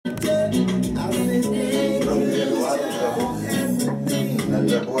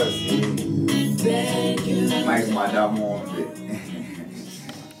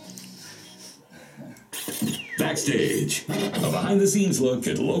Backstage, a behind-the-scenes look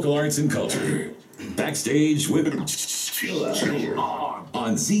at local arts and culture. Backstage with Tshila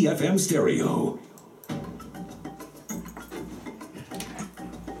on ZiFM Stereo.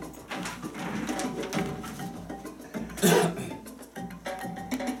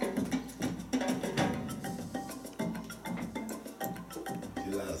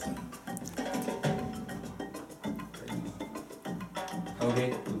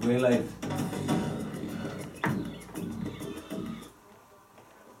 Okay, we're going live.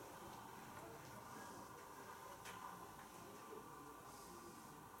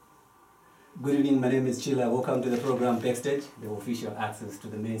 Good evening, my name is Tshila. Welcome to the program Backstage, the official access to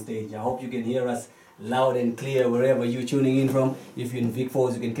the main stage. I hope you can hear us loud and clear wherever you're tuning in from. If you're in Vic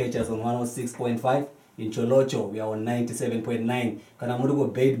Falls, you can catch us on 106.5. In Cholocho, we are on 97.9.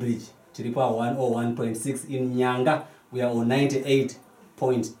 Kanamurugo Bait Bridge, Chiripa 101.6. In Nyanga, we are on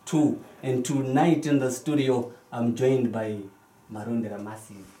 98.2. And tonight in the studio, I'm joined by Marondera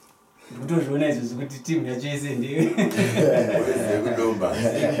Massive. Team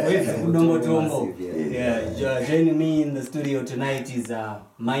joining me in the studio tonight is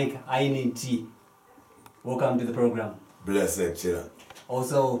Mike Inity. Welcome to the program. Blessed Tshila.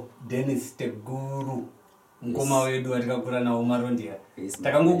 Also Dennis Teguru. Ngoma wedu atakakura na Umarondia.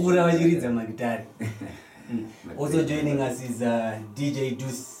 Takangokura wachiridza magitari. Also joining us is DJ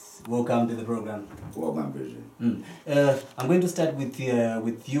Duse. Welcome to the program. Welcome, Bridget. I'm going to start with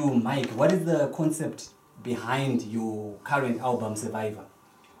you, Mike. What is the concept behind your current album, Survivor?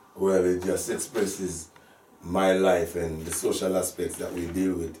 Well, it just expresses my life and the social aspects that we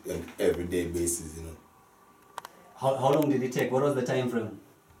deal with on an everyday basis, you know. How long did it take? What was the time frame?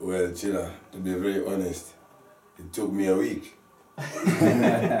 Well, Tshila, to be very honest, it took me a week.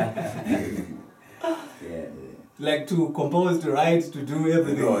 Like to compose, to write, to do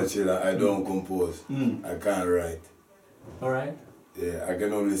everything? No, Tshila, I don't compose. I can't write. Alright. Yeah, I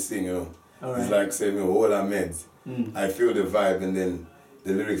can only sing, you know. All right. It's like saying, all I meant. I feel the vibe and then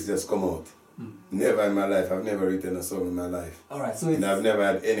the lyrics just come out. Never in my life, I've never written a song in my life. Alright, so and I've never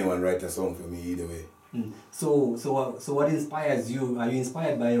had anyone write a song for me either way. So what inspires you? Are you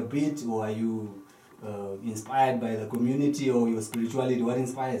inspired by a beat, or are you inspired by the community or your spirituality? What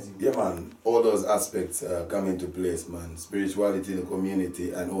inspires you? Yeah, man. All those aspects come into place, man. Spirituality, the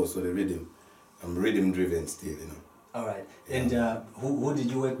community, and also the rhythm. I'm rhythm driven still, you know. All right. And who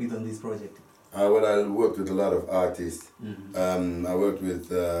did you work with on this project? Well, I worked with a lot of artists. I worked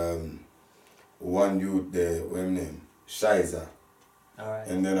with one youth there, what's his name? Shiza. All right.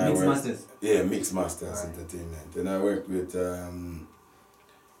 And then Mix Masters? Yeah, Mix Masters Right. Entertainment. And I worked with,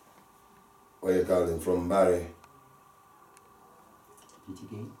 what you call him, from Barry.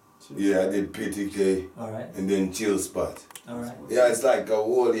 PTK? Yeah, I did PTK. All right. And then Chill Spot. All right. Yeah, it's like a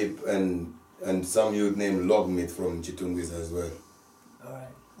whole heap and some youth named Logmeat from Chitungis as well. All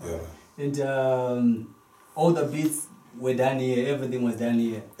right. Yeah. And all the beats were done here, everything was done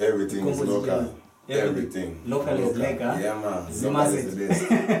here. Everything is local. Everything. Local is lekker. Yeah, man. Zimas Local is the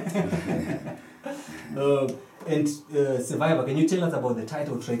best. And Survivor, can you tell us about the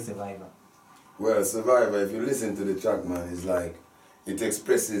title track Survivor? Well, Survivor, if you listen to the track, man, it's like, it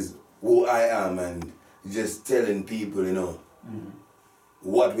expresses who I am and just telling people, you know,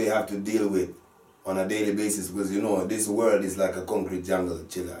 what we have to deal with on a daily basis, because, you know, this world is like a concrete jungle,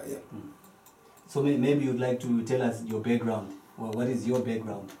 Tshila, yeah. So maybe you'd like to tell us your background. Well, what is your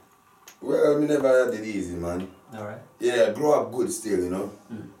background? Well, I never had it easy, man. All right. Yeah, I grew up good still, you know.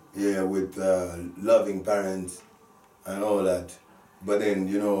 Yeah, with loving parents and all that. But then,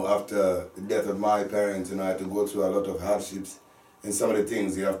 you know, after the death of my parents, you know, I had to go through a lot of hardships. And some of the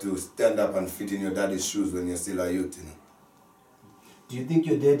things you have to stand up and fit in your daddy's shoes when you're still a youth, you know. Do you think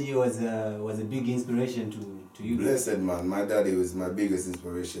your daddy was a big inspiration to you? Blessed, man. My daddy was my biggest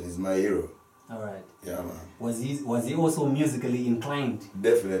inspiration. He's my hero. All right. Yeah, man. Was he also musically inclined?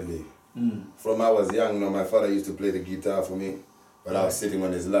 Definitely. From I was young, you know, my father used to play the guitar for me, but I was sitting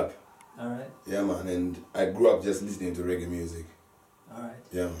on his lap. All right. Yeah, man. And I grew up just listening to reggae music. All right.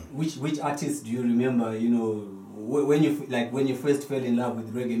 Yeah, man. Which artist do you remember? You know, when you first fell in love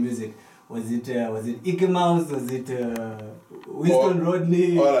with reggae music, was it Ike Mouse? Was it Winston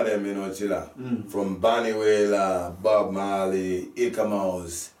Rodney? All of them, you know, Tshila. From Barney Whaler, Bob Marley, Ike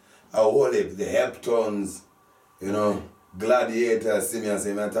Mouse, all the Heptones, you know, Gladiators. See me and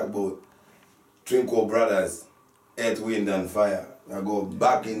say, man, talk about Trinco Brothers, Earth, Wind and Fire. I go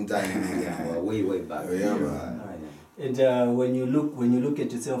back in time. way back. Yeah, man. And when you look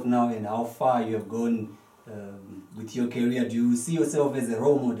at yourself now and how far you have gone with your career, do you see yourself as a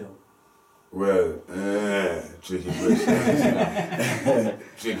role model? Well, tricky question.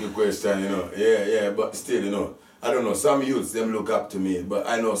 Tricky question, you know. Yeah, but still, you know, I don't know, some youths, them look up to me, but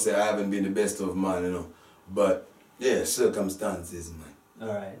I know, say, I haven't been the best of man, you know. But, yeah, circumstances, man.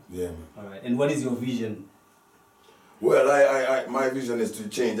 All right. Yeah, man. All right. And what is your vision? Well, my vision is to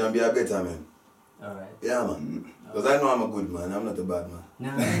change and be a better man. All right. Yeah, man. Because I know I'm a good man. I'm not a bad man. No.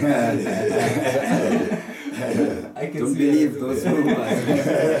 I can Don't see believe it. those rumors.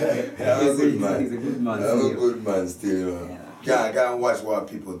 I'm a good man. He's a good man. I'm a still. good man still, you know. Can't watch what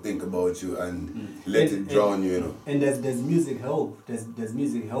people think about you and let it drown you, you know. And does music help? Does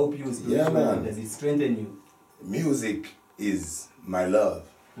music help you spiritually? Yeah, man. Does it strengthen you? Music is my love.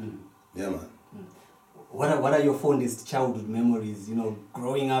 Yeah, man. What are your fondest childhood memories? You know,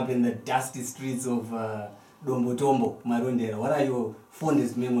 growing up in the dusty streets of Dombo Tombo, Marondera. What are your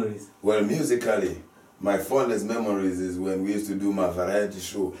fondest memories? Well, musically, my fondest memories is when we used to do my variety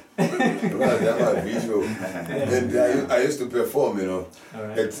show. That V show. And I used to perform, you know. All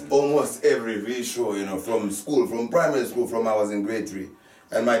right. It's almost every V show, you know, from school, from primary school, from I was in grade 3.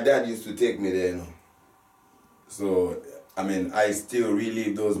 And my dad used to take me there, you know. So, I mean, I still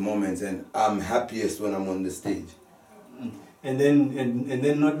relive those moments, and I'm happiest when I'm on the stage. And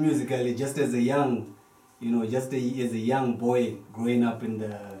then not musically, just as a young, you know, as a young boy growing up in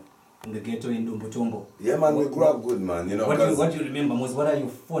the ghetto in Dombo Tombo. Yeah, man, we grew up good, man, you know. What do you remember most? What are your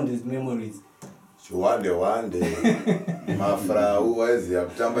fondest memories? One day, my friend, who was here,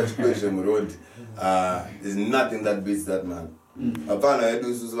 Tamba Chikweshem Road, there's nothing that beats that, man.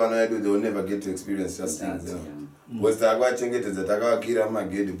 They will never get to experience such things, you know. Westagwa chengete zataka kira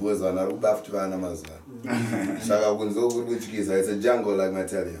magedi bozo na rubafu twana mazwa. Shaka kunzo kuchikiza. It's a jungle, like I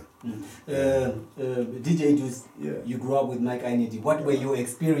tell you. DJ Duse, you grew up with Mike Inity. What were your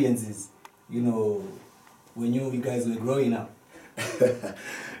experiences, you know, when you guys were growing up?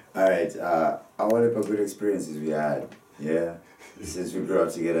 Alright, all of the good experiences we had, yeah. Since we grew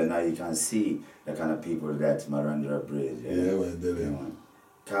up together, now you can see the kind of people that Marandra Bridge. Yeah, man.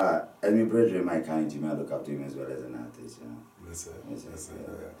 And my brother, Mike Inity, I look up to him as well as an artist, you know. That's it.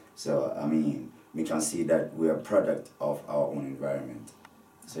 Yeah. So, I mean, we can see that we are a product of our own environment.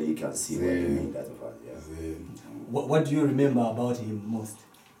 So you can see what he made out of us, yeah. What do you remember about him most?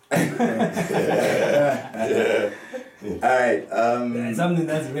 Alright, something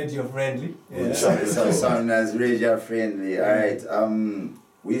that's radio friendly. Yeah. So something that's radio friendly. Alright,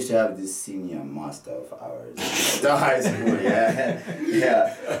 we used to have this senior master of ours at the high school, yeah.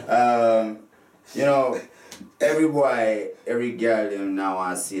 You know, every boy, every girl, them now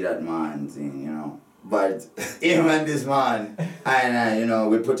want to see that man thing, you know. But him and this man, and you know,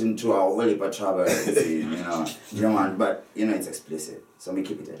 we put him through our whole heap of trouble, you know, man. But you know, it's explicit, so we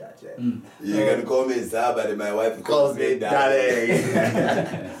keep it at that. Yeah. You can call me Zah, but my wife calls me Daddy.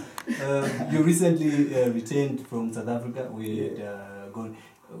 You recently returned from South Africa.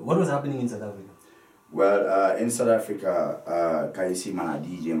 What was happening in South Africa? Well, in South Africa, can you see man a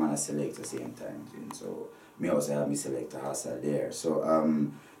DJ, man a select at the same time. So me also have me select a hustle there. So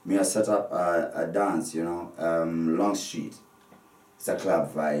me I set up a dance, you know, Long Street. It's a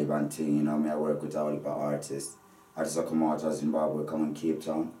club vibe and thing, you know. Me I work with all the artists. Artists that come out of Zimbabwe, come in Cape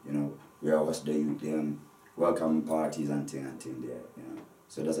Town, you know. We are host the youth, welcome parties and thing there, you know.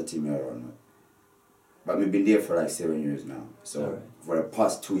 So that's a team I run with. But we've been there for like 7 years now. So for the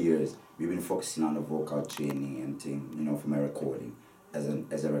past 2 years, we've been focusing on the vocal training and thing, you know, for my recording as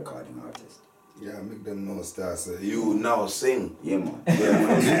a recording artist. Yeah, make them know, stars. You now sing. Yeah, man.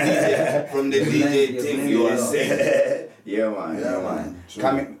 From the DJ thing, you are singing. Yeah, man.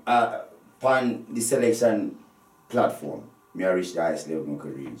 Coming upon the selection platform, me I reached the highest level I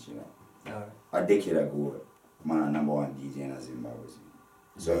could reach, you know. A decade ago, man, I'm #1 DJ in Zimbabwe.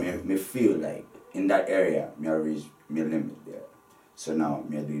 So me feel like in that area, me I reach my limit there. So now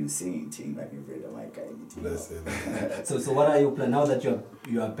me are doing the singing thing like my brother Mike Inity. So what are your plans now that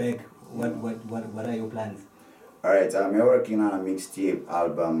you are back? What are your plans? Alright, I'm working on a mixtape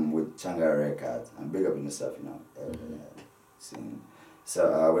album with Changa Records. I'm big up in the stuff, you know.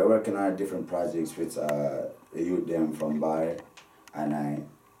 So we're working on different projects with the youth them from Bar, and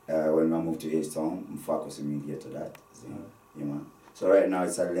when I moved to H-Town, I'm focusing media to that. You know. So right now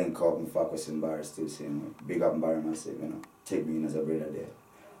it's a link up, I'm focusing Bar still saying big up Bar myself, you know. Take me in as a brother there.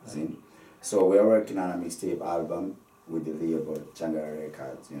 So we're working on a mixtape album with the label Changa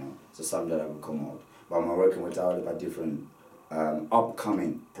Records, you know. So something that will come out. But I'm working with all the different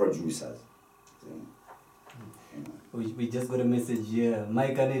upcoming producers. We just got a message here.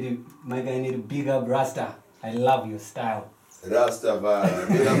 Mike, I need a big up Rasta. I love your style. Rastafari,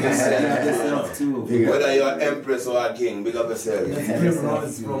 big up yourself too. Whether you're empress or a king, big up yourself.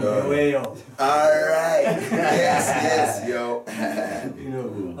 Rose from the way up. Alright. Yes, yo. You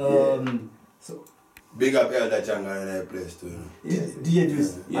know. So Big up Elder Changa in that place too. DJ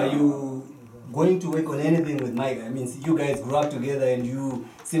Duse, are you going to work on anything with Mike? I mean, you guys grew up together and you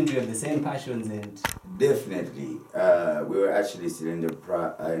seem to have the same passions and... Definitely. We were actually still in the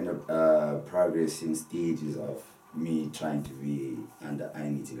progressing stages of me trying to be under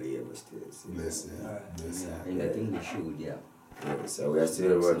Inity label still. Bless you. Bless you. And I think we should, yeah. So we are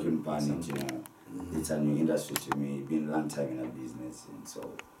still working on it, you know. It's a new industry to me. Been a long time in a business, and so,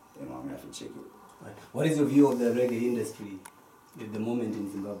 you know, I'm going to have to check it. Right. What is your view of the reggae industry at the moment in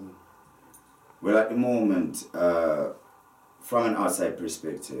Zimbabwe? Well, at the moment, from an outside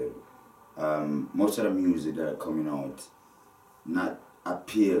perspective, most of the music that are coming out not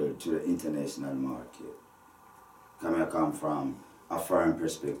appeal to the international market. I come from a foreign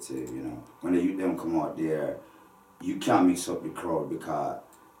perspective, you know. When the youth them come out there, you can't mix up the crowd because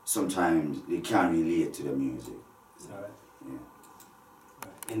sometimes they can't relate to the music. All right.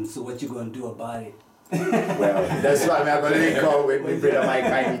 Yeah. And so what you going to do about it? Well, that's why I'm going to link up with my brother Mike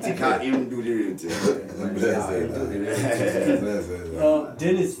Inity, can't even do the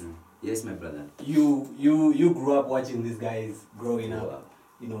Dennis. Yes, my brother. You grew up watching these guys growing up.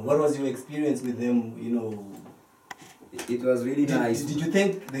 You know, what was your experience with them, you know? It was really nice. Did you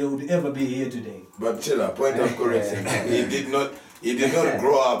think they would ever be here today? But Tshila, point of correction. He did not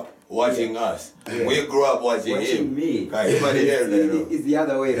grow up watching us. Yeah. We grew up watching him. Me. It's the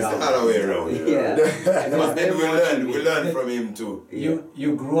other way around. the other way around. Yeah. But then we learned from him too.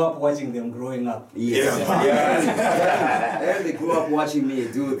 You grew up watching them growing up. Yes. And they grew up watching me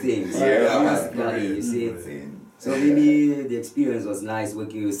do things. You see. So really, the experience was nice.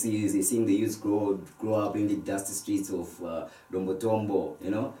 Working, seeing the youth grow up in the dusty streets of Dombotombo,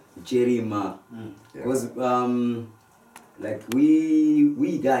 you know, Cherima. Because like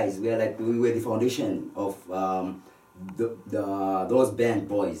we guys, we were the foundation of those band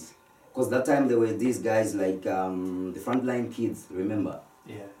boys. Because that time there were these guys like the Frontline Kids, remember?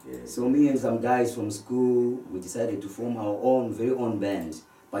 Yeah. So me and some guys from school, we decided to form our very own band,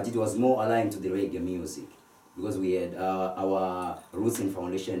 but it was more aligned to the reggae music. Because we had our roots and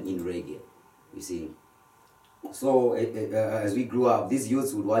foundation in reggae, you see. So as we grew up, these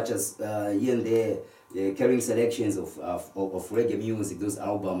youths would watch us here and there, carrying selections of reggae music, those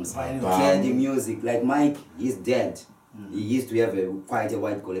albums, candy music. Like Mike, he's dead. He used to have quite a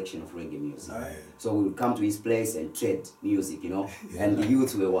wide collection of reggae music. So we would come to his place and trade music, you know, and the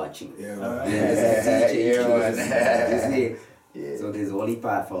youths were watching. You see. Yeah. So there's Holy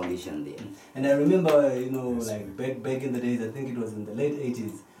Power Foundation there. And I remember, you know, like back in the days, I think it was in the late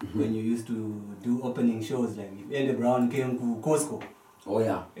 80s, when you used to do opening shows, like if Andy Brown came to Costco. Oh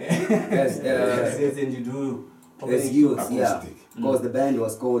yeah. Yes, and you do opening youths, yeah. Because the band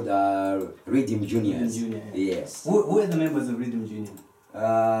was called Rhythm Juniors. Junior, Yes. Who are the members of Rhythm Junior?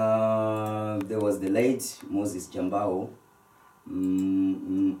 There was the late Moses Jambao,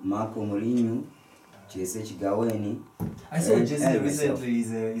 Marco Mourinho, Jesse Chigaweni. I saw Jesse recently.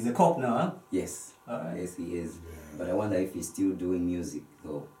 He's a cop now, huh? Yes. Alright. Yes, he is. But I wonder if he's still doing music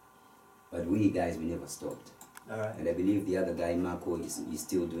though. But we guys, we never stopped. Alright. And I believe the other guy, Marco, is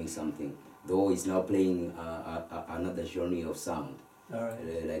still doing something. Though he's now playing another genre of sound.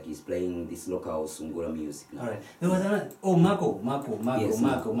 Alright. Like he's playing this local Sungura music now. Alright. There was another. Oh, Marco. Yes,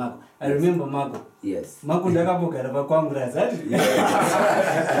 Marco. I remember Marco. Yes. Marco ndakambogara pakwangura zati.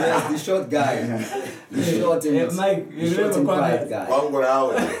 Yes, the short guy. The short and Mike, you remember quiet guy.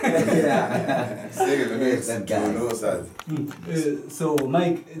 Yeah. That guy. So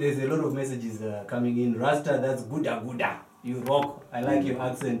Mike, there's a lot of messages coming in. Rasta, that's Guda. You rock. I like your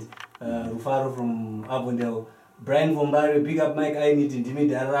accent. Rufaro from Avondale. Brian Vombari, big up Mike Inity, Dimi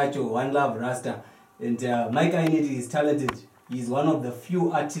Daracho, One Love Rasta. And Mike Inity is talented. He's one of the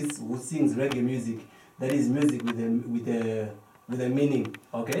few artists who sings reggae music. That is music with a meaning,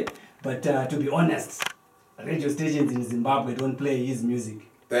 okay? But to be honest, radio stations in Zimbabwe don't play his music.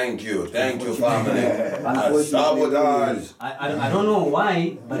 Thank you, family. Sabotage. I don't know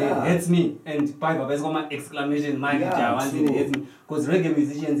why, but it hurts me. And Piper Pescoma exclamation mark, it hurts me. Because reggae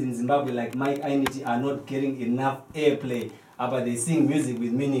musicians in Zimbabwe like Mike Inity are not getting enough airplay. But they sing music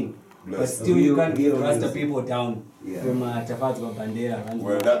with meaning. But still you can't get Rasta people down from Tafatwa Bandera and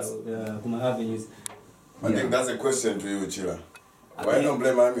Kuma Avenues. I think that's a question to you, Tshila. Why you don't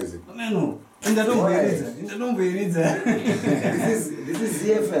play my music? No. In the don't be This is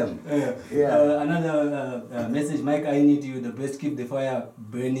ZiFM. Another message, Mike, I need you. The best keep the fire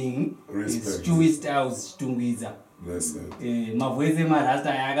burning. It's Chewy Styles Tungwiza. Bless it. Mavweze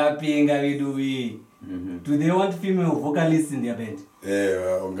marasta yakapinga viduvi. Do they want female vocalists in their band?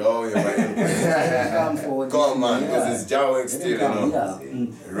 Yeah, go, come man, because it's Jawa still, you know.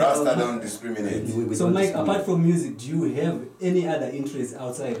 Rasta don't discriminate. So Mike, apart from music, do you have any other interests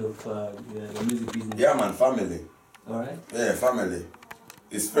outside of the music business? Yeah man, family. Alright. Yeah, family.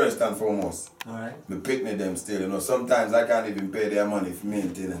 It's first and foremost. Alright. Me picnic them still, you know. Sometimes I can't even pay their money for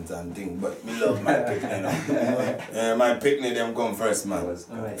maintenance and things, but me love my picnic, you know. My picnic them come first, man.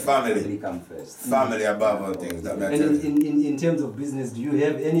 Alright. Family. Come first. Family above all things. That And in terms of business, do you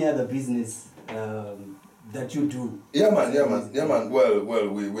have any other business that you do? Yeah man. Well,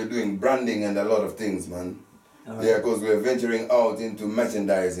 we're doing branding and a lot of things, man. Alright. Yeah, because we're venturing out into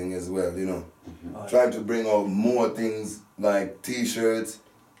merchandising as well, you know. Trying to bring out more things like t-shirts,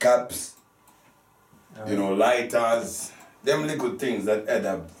 caps, you know, lighters, them little things that add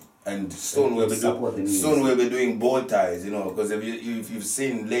up. And soon we'll be doing bow ties, you know, because if you've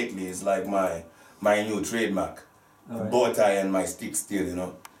seen lately, it's like my new trademark, bow tie and my stick still, you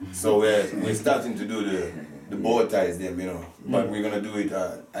know. So we're starting to do the bow ties them, you know, but we're gonna do it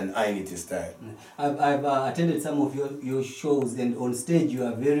an Inity style. I've attended some of your shows, and on stage you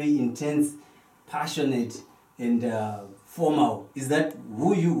are very intense, passionate, and formal. Is that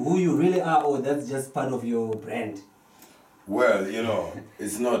who you really are, or that's just part of your brand? Well, you know,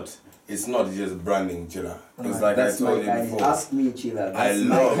 it's not just branding, Tshila. It's like That's I told my you before. Ask me, Tshila. I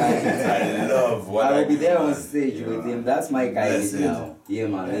love what I will be do, there on man. stage with him. That's my guy That's it. now. Yeah,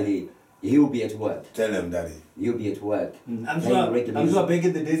 man. Really. He'll be at work. Tell him, Daddy. You'll be at work. I'm sure back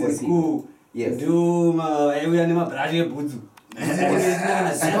in the days in school, yes. do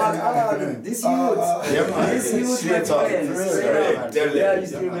This youth, straight up. Yeah, you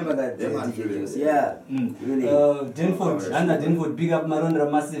still remember that videos. Yeah, really. Denford, big up Marondra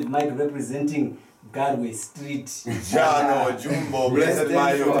Massive Mike representing Galway Street. Jano, Jumbo, blessed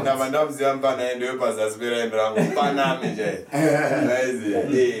my youth. Namanam Ziambana and the Upas as very Panamije.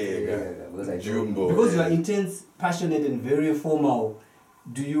 Jumbo. Because you are intense, passionate, and very formal,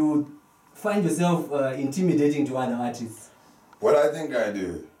 do you find yourself intimidating to other artists? What I think I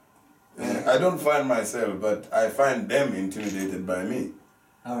do. I don't find myself, but I find them intimidated by me.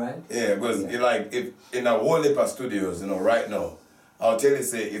 Alright. Yeah, because like if in a whole heap of studios, you know, right now, I'll tell you,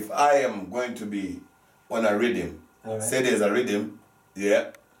 say, if I am going to be on a rhythm, say there's a rhythm,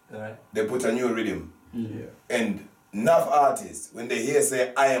 they put a new rhythm. And enough artists, when they hear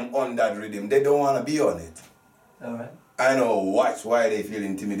say, I am on that rhythm, they don't want to be on it. Alright. I know why they feel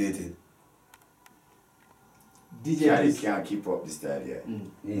intimidated. DJ Duse can't keep up the style, Yeah,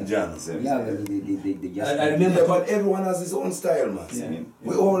 they just. I remember, but everyone has his own style, man. Yeah.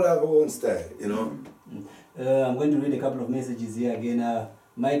 We all have our own style, you know. I'm going to read a couple of messages here again.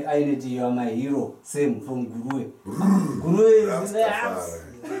 Mike Inity, you are my hero. Same from Gurue. Gurue is in the house.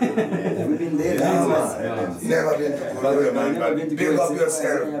 We've been there. Never been to Gurue, man. But big up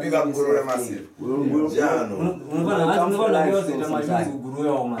yourself. Big up Gurue Massive.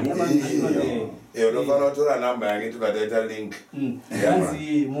 Unofanira number yake tukataita link.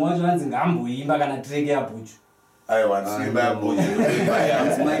 Yanzi mwacho anzi ngamboimba kana track yabuchu. Aiwa simba yabuchu.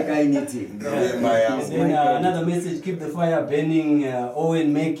 It's Mike Inity. Then another message, keep the fire burning.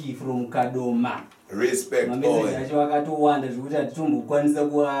 Owen Meki from Kadoma. Respect Owen. Acho wakatowanda zvekuti atitomukwanisa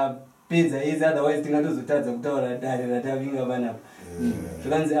kuapedza ese, otherwise tingatozotadza kutaura dare ratavinga vanapa.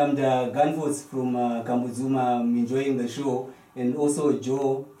 Zvakanzi I'm the Gunforce from Kambudzuma. I'm enjoying the show. And also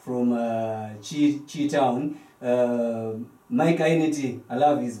Joe from Chi Town. Mike Inity, I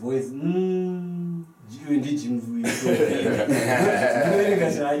love his voice.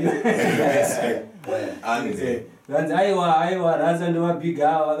 Aiwa rasa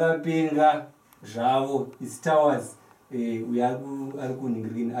ndomabiga vakapenga zvavo. It's towers. We are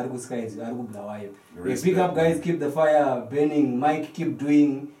green, are skies, are blawayo. Pick up, guys, keep the fire burning. Mike, keep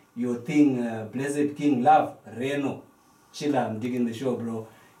doing your thing. Blessed King, love, Reno. Tshila, I'm digging the show, bro.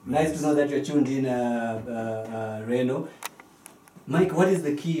 Nice to know that you're tuned in, Reno. Mike, what is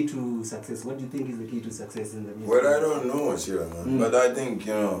the key to success? What do you think is the key to success in the music? Well, I don't know, Tshila, man. But I think,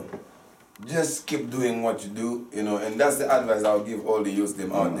 you know, just keep doing what you do, you know, and that's the advice I'll give all the youth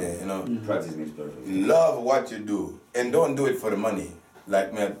them out there, you know. Practice makes perfect. Love what you do, and don't do it for the money.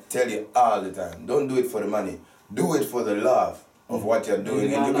 Like me, I tell you all the time, don't do it for the money. Do it for the love of what you're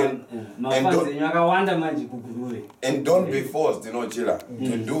doing, and you can, and don't be forced, you know, Tshila,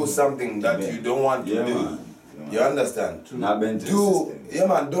 to do something that you don't want to do. Man. You understand? Don't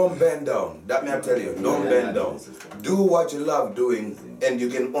bend down. That may I tell you, don't bend down. Do what you love doing, and you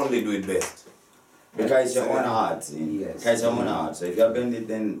can only do it best. Because it's your own art. Because it's your own art. So if you bend it,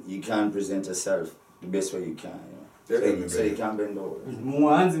 then you can't present yourself the best way you can. Tell them, So you can bend over.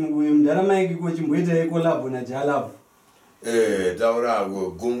 Mwanzi mdara Mike kwa chimwita collab na Jalab. Taura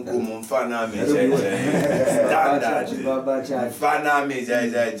go gum mfana mi standard. Mfana mi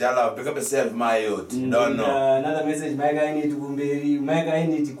Jalab. Pick up yourself, my youth. Don't know. Another message, Mike I need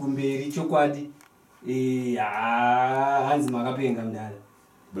kumberi chokwadi. Hands makapenga mdala.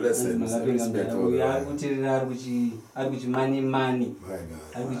 Blessings and respect all money.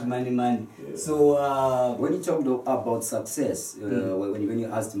 So when you talk about success, when you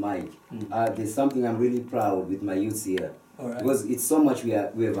asked Mike, there's something I'm really proud with my youth here. Right. Because it's so much we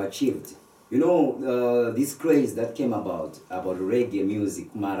have achieved. You know, this craze that came about reggae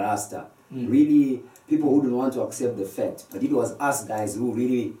music, Marasta, really people who don't want to accept the fact, but it was us guys who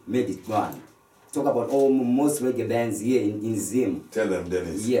really made it run. Talk about most reggae bands here in Zim. Tell them,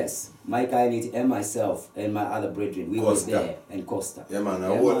 Dennis. Yes, Mike Inity and myself and my other brethren, we were there, and Costa. Yeah, man.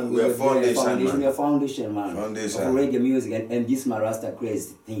 We are foundation, man. We are foundation, man. Foundation. For reggae music and this Marasta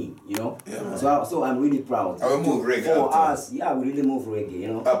crazy thing, you know. Yeah, man. So I'm really proud. I will move reggae. For us, yeah, we really move reggae, you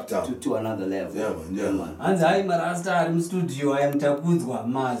know, uptown to another level. Yeah, man. Yeah, man. Hands I Marasta in studio. I am Takudzwa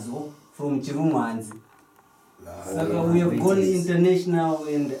Mazo from Chirumanzi. So we have gone international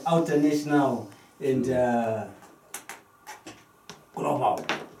and international. And global.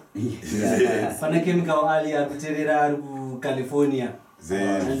 Fana chemical ali akuterera California.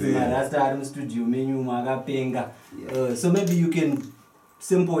 Marasta studio menu magapenga. So maybe you can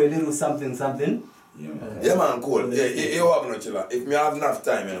sample a little something. Yeah, man, cool. If me have enough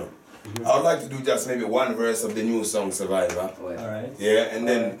time, you know, I would like to do just maybe one verse of the new song Survivor. Alright. Yeah, and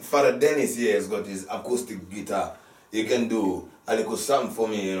then Father Dennis here has got his acoustic guitar. He can do a little something for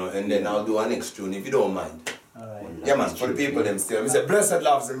me, you know, and then I'll do an next tune if you don't mind. Alright. Yeah, man, for the people them still. We say, blessed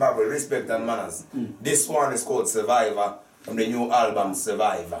love Zimbabwe, respect and manners. This one is called Survivor from the new album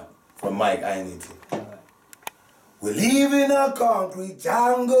Survivor from Mike Inity. We live in a concrete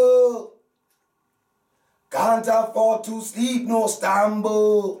jungle. Can't afford to sleep, no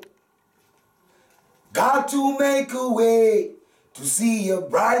stumble. Got to make a way to see a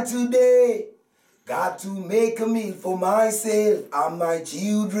brighter day. Got to make a meal for myself and my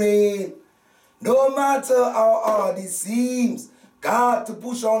children. No matter how hard it seems, got to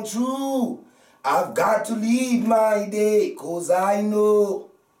push on through. I've got to live my day, 'cause I know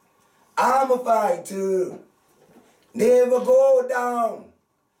I'm a fighter. Never go down.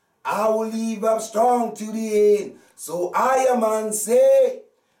 I will live up strong to the end. So I am and say,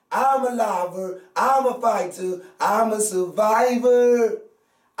 I'm a lover, I'm a fighter, I'm a survivor.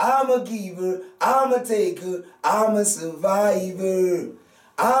 I'm a giver, I'm a taker, I'm a survivor.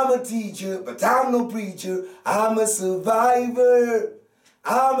 I'm a teacher, but I'm no preacher, I'm a survivor.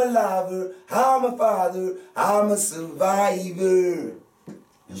 I'm a lover, I'm a father, I'm a survivor.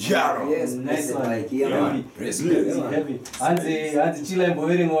 Jaro. Yes, nice one. Like, yeah, man. Heavy. And Tshila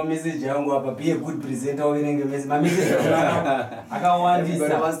imboverenga wa message yangu hapa, be a good presenter overenga message. My message akawan this.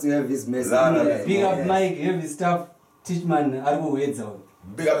 Everybody wants to have his message. Big up Mike, heavy stuff. Teach man argo wedza.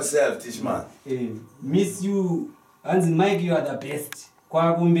 Big up yourself, teach man. Miss you. And Mike, you are the best.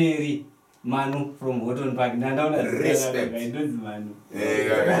 Kwa kumberi Manu from Hoton Park. Respect. I don't Manu.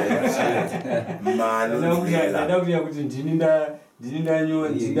 Manu. Send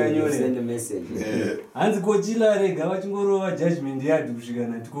a message. Hands Tshila rega vachingorova judgment yard kusvika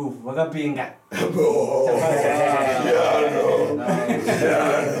na 12 vakapenga. Don't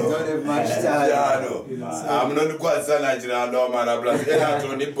have much time. I'm not quite saying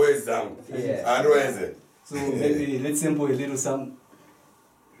boys down. So maybe let's sample a little some.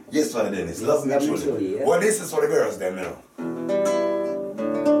 Yes, Father Dennis. Love me truly. Yeah. Well, this is for the girls, them, you know.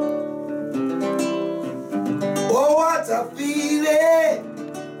 Oh, what a feeling!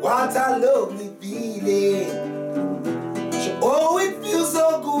 What a lovely feeling! Oh, it feels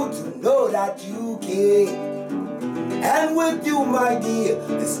so good to know that you care. And with you, my dear,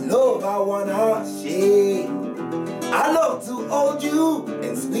 this love I wanna share. I love to hold you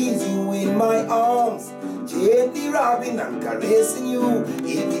and squeeze you in my arms, gently rubbing and caressing you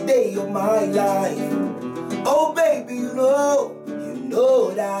every day of my life. Oh, baby, you know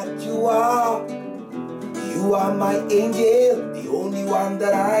that you are my angel, the only one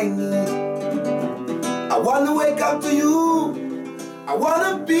that I need. I wanna wake up to you, I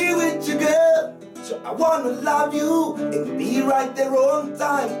wanna be with you, girl. So I wanna love you and be right there on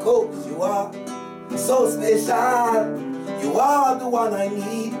time, 'cause you are so special. You are the one I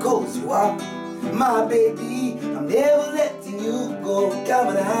need, 'cause you are my baby. I'm never letting you go. Come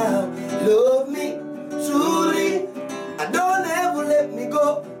on now, love me truly. I don't ever let me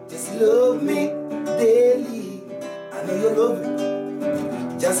go. Just love me daily. I know you love me.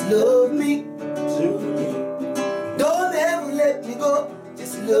 Just love me truly. Don't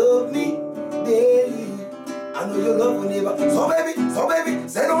love me daily. I know your love will never. So baby,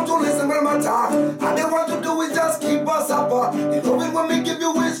 say don't to listen when I'm talk. All they want to do is just keep us apart. The loving when me give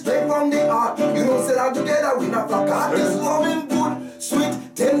you it straight from the heart. You don't say that together we not flock. Heart is loving good,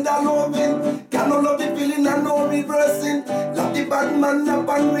 sweet, tender loving. Cannot love the feeling and no reversing. Love the bad man up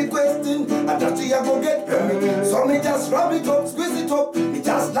and requesting. And that's you go get me. So me just rub it up, squeeze it up. Me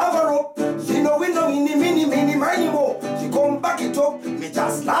just love her up. She know we know mini, miny more. She come back it up. Me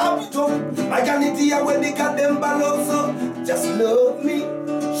just love it up. I can it here when they got them balloons. So just love me,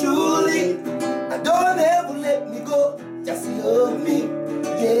 truly. And don't ever let me go. Just love me,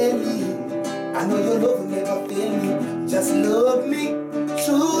 daily. I know your love will never fail me. Just love me,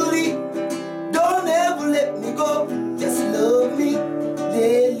 truly. Don't ever let me go. Just love me,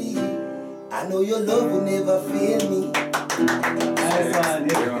 daily. I know your love will never fail me.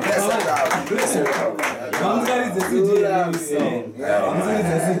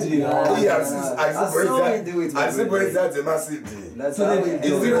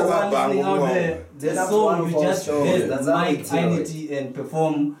 The song you just heard, Mike Inity and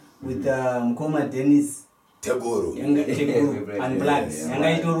perform with Mkoma Dennis Teguru and Blacks.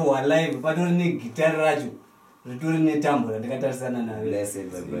 Yangaitoro alive, but only guitar raju.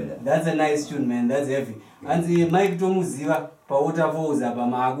 That's a nice tune, man. That's heavy. And the Mike Tomuziva, Pauta Foza,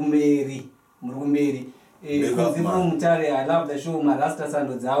 Bamagumeri, Murumeri. I love the show, my Rasta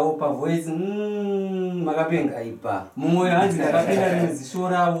Sando, Zaopa voice, Magapenga. Mumoyanzi, Magapenga is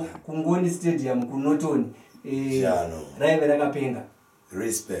Shora, Kungoni Stadium, Kunotoni, Raiverapenga.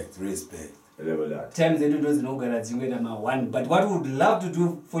 Respect. Times they do those no garage one. But what we would love to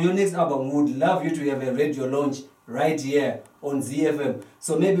do for your next album, we would love you to have a radio launch right here on ZiFM.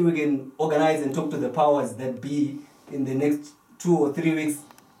 So maybe we can organize and talk to the powers that be in the next 2 or 3 weeks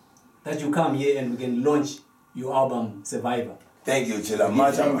that you come here and we can launch your album Survivor. Thank you, Tshila.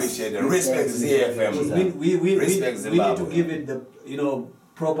 Much appreciated. Respect ZiFM. We need to give it the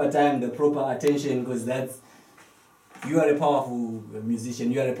proper time, the proper attention, because that's. You are a powerful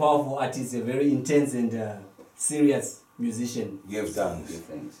musician. You are a powerful artist, a very intense and serious musician. Give thanks.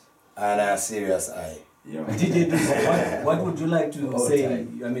 And a serious eye. Yeah. DJ Duse, what would you like to say?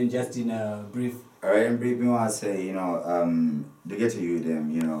 I mean, just in a brief. Alright, in brief, me want to say, to get to you,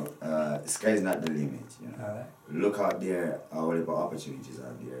 them, sky's not the limit. Alright. Look out there, all the opportunities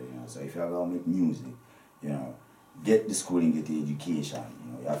out there. So if you're gonna make music, get the schooling, get the education.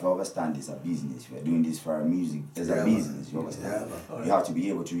 You have to understand this as a business. We are doing this for our music as a business. You understand? You have to be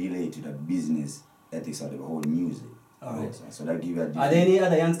able to relate to the business ethics of the whole music. Alright. So that give you. Are there any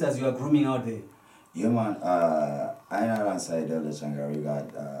other youngsters you are grooming out there? Yeah, man. I know alongside the Changa, we got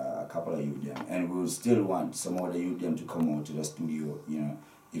a couple of youth them, and we still want some other youth them to come out to the studio.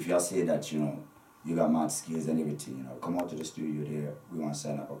 If you say that you got mad skills and everything, come out to the studio there. We want to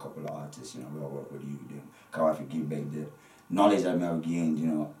sign up a couple of artists. We'll work with you them. Cause if you give back the knowledge that we have gained,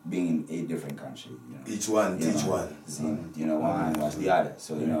 being in 8 different countries. Each one teach one. One was the other.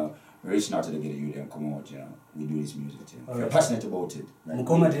 So we're reaching out to the youth them come out. We do this music. If you're passionate about it.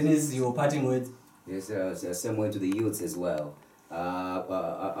 Mkoma Dennis, you're parting with. Yes, same way to the youths as well.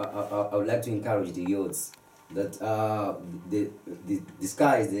 I would like to encourage the youths that the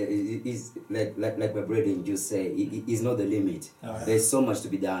sky is like my brethren just say, is not the limit. Right. There's so much to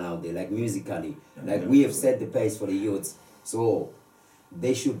be done out there, like musically. Like we have set the pace for the youths, so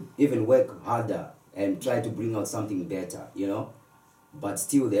they should even work harder and try to bring out something better, But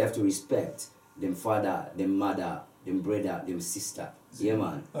still, they have to respect them father, them mother, them brother, them sister. Yeah,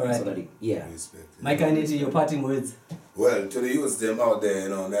 man. All right. So that Mike Inity, you're parting with. Well, to the youths them out there,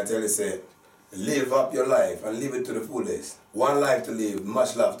 I tell you, say, live up your life and live it to the fullest. One life to live,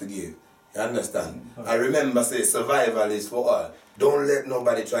 much love to give. You understand? I remember, say, survival is for all. Don't let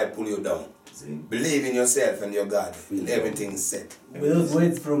nobody try to pull you down. Believe in yourself and your God. And everything's set. With those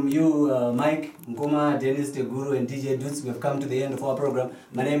words from you, Mike, Mkoma, Dennis, Teguru, and DJ Duse, we've come to the end of our program.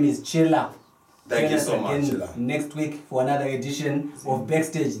 My name is Tshila. Thank you so much, Tshila. Next week for another edition of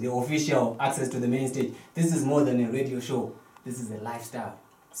Backstage, the official access to the main stage. This is more than a radio show. This is a lifestyle.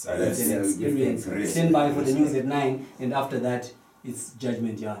 It's an experience. Stand by for the news at 9, and after that, it's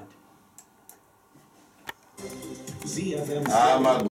Judgment Yard. ZiFM Stereo.